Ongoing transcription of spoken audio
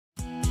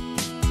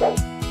Hey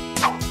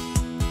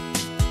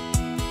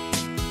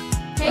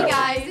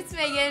guys, it's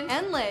Megan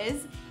and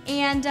Liz,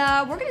 and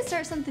we're gonna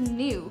start something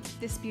new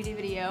this beauty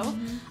video.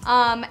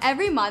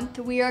 Every month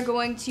we are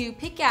going to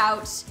pick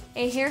out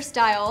a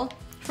hairstyle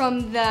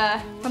from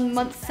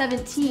month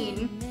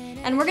 17,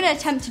 and we're gonna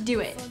attempt to do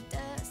it.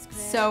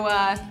 So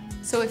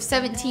if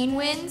 17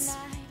 wins,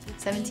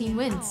 17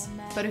 wins.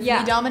 But if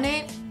Yeah. we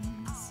dominate,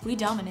 we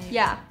dominate.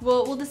 yeah,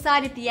 we'll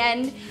decide at the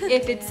end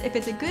if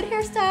it's a good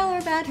hairstyle or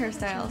a bad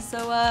hairstyle.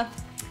 So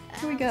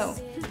here we go.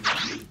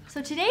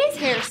 So today's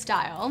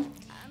hairstyle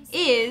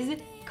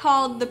is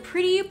called the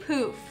Pretty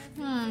Poof.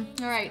 All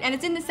right, and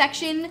it's in the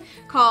section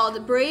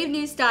called Brave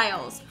New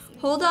Styles.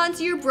 Hold on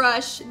to your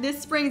brush.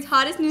 This spring's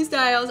hottest new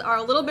styles are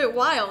a little bit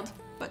wild,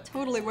 but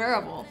totally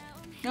wearable.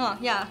 Oh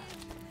yeah,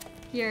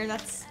 here,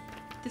 that's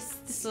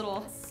this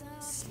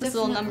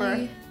little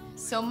number.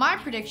 So my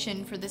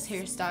prediction for this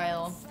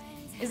hairstyle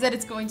is that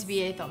it's going to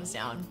be a thumbs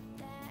down.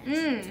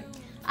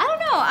 I don't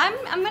know.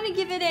 I'm gonna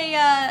give it a.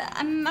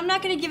 I'm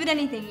not gonna give it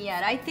anything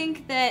yet. I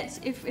think that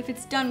if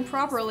it's done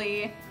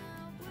properly,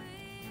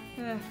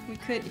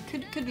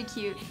 it could be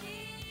cute.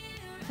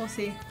 We'll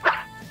see.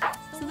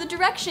 So the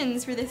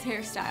directions for this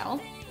hairstyle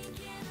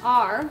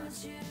are: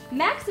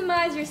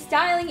 maximize your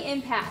styling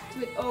impact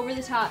with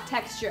over-the-top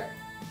texture.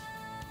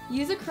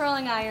 Use a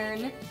curling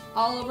iron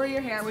all over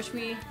your hair, which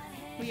we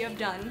have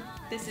done.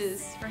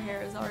 Her hair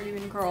has already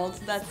been curled,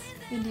 so that's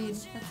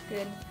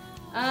good.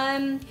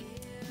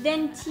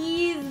 Then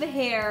tease the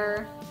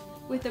hair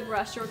with a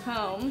brush or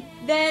comb.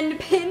 Then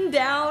pin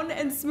down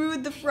and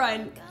smooth the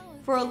front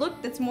for a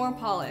look that's more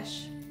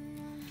polished.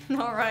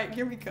 All right,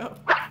 here we go.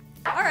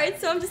 All right,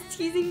 so I'm just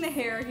teasing the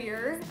hair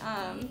here.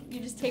 You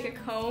just take a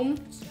comb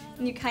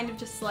and you kind of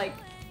just like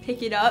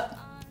pick it up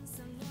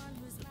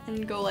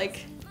and go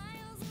like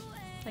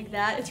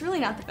that. It's really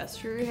not the best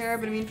for your hair,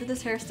 but I mean for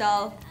this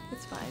hairstyle,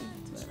 it's fine,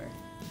 it's whatever.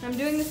 I'm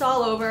doing this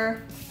all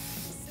over.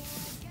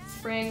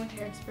 Spraying with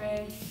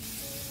hairspray.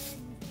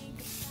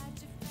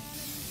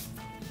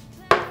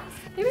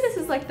 Maybe this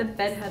is like the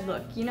bedhead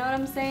look, you know what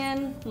I'm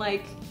saying?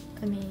 Like,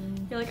 I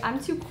mean, you're like, I'm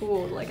too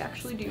cool to like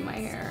actually do my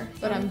hair.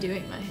 but I'm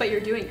doing my hair. But you're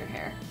doing your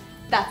hair.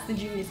 That's the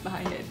genius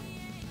behind it.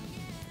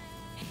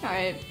 All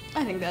right,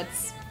 I think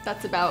that's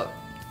about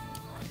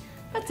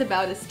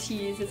as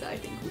teased as I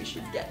think we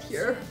should get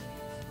here.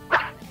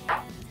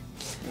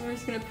 And we're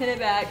just gonna pin it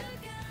back.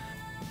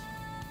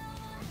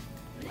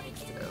 Like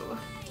so.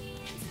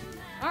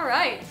 All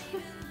right,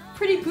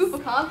 Pretty Poof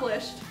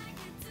accomplished.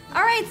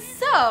 All right,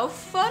 so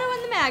photo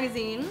in the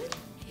magazine,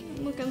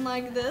 looking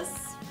like this.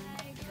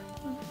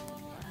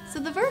 So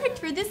the verdict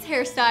for this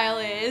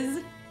hairstyle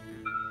is,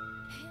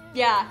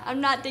 yeah, I'm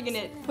not digging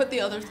it. Put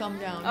the other thumb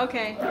down.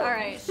 Okay, all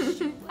right.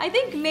 I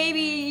think maybe,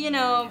 you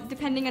know,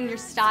 depending on your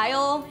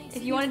style,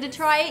 if you wanted to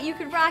try it, you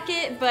could rock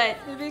it, but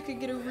Maybe I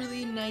could get a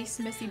really nice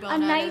messy bun a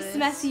out of nice this.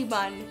 messy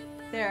bun.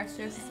 There's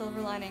the silver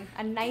lining.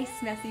 A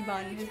nice messy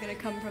bun is gonna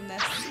come from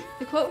this.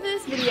 The quote for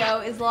this video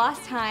is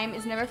 "Lost time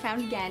is never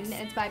found again," and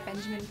it's by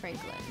Benjamin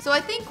Franklin. So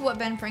I think what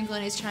Ben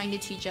Franklin is trying to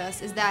teach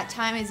us is that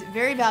time is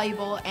very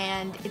valuable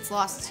and it's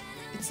lost.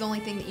 It's the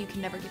only thing that you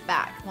can never get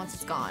back once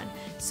it's gone.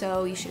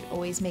 So you should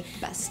always make the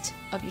best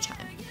of your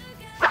time.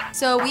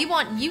 So we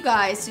want you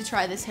guys to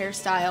try this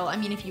hairstyle. I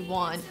mean, if you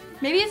want.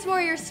 Maybe it's more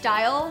your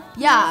style.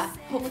 Yeah,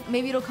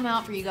 maybe it'll come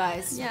out for you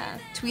guys. Yeah.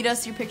 Tweet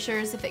us your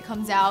pictures if it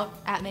comes out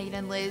at Megan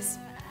and Liz,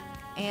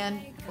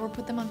 or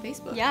put them on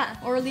Facebook. Yeah,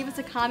 or leave us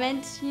a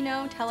comment, you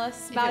know, tell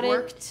us about if it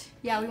worked.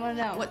 Yeah, we want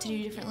to know. What to do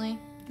differently.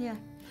 Yeah.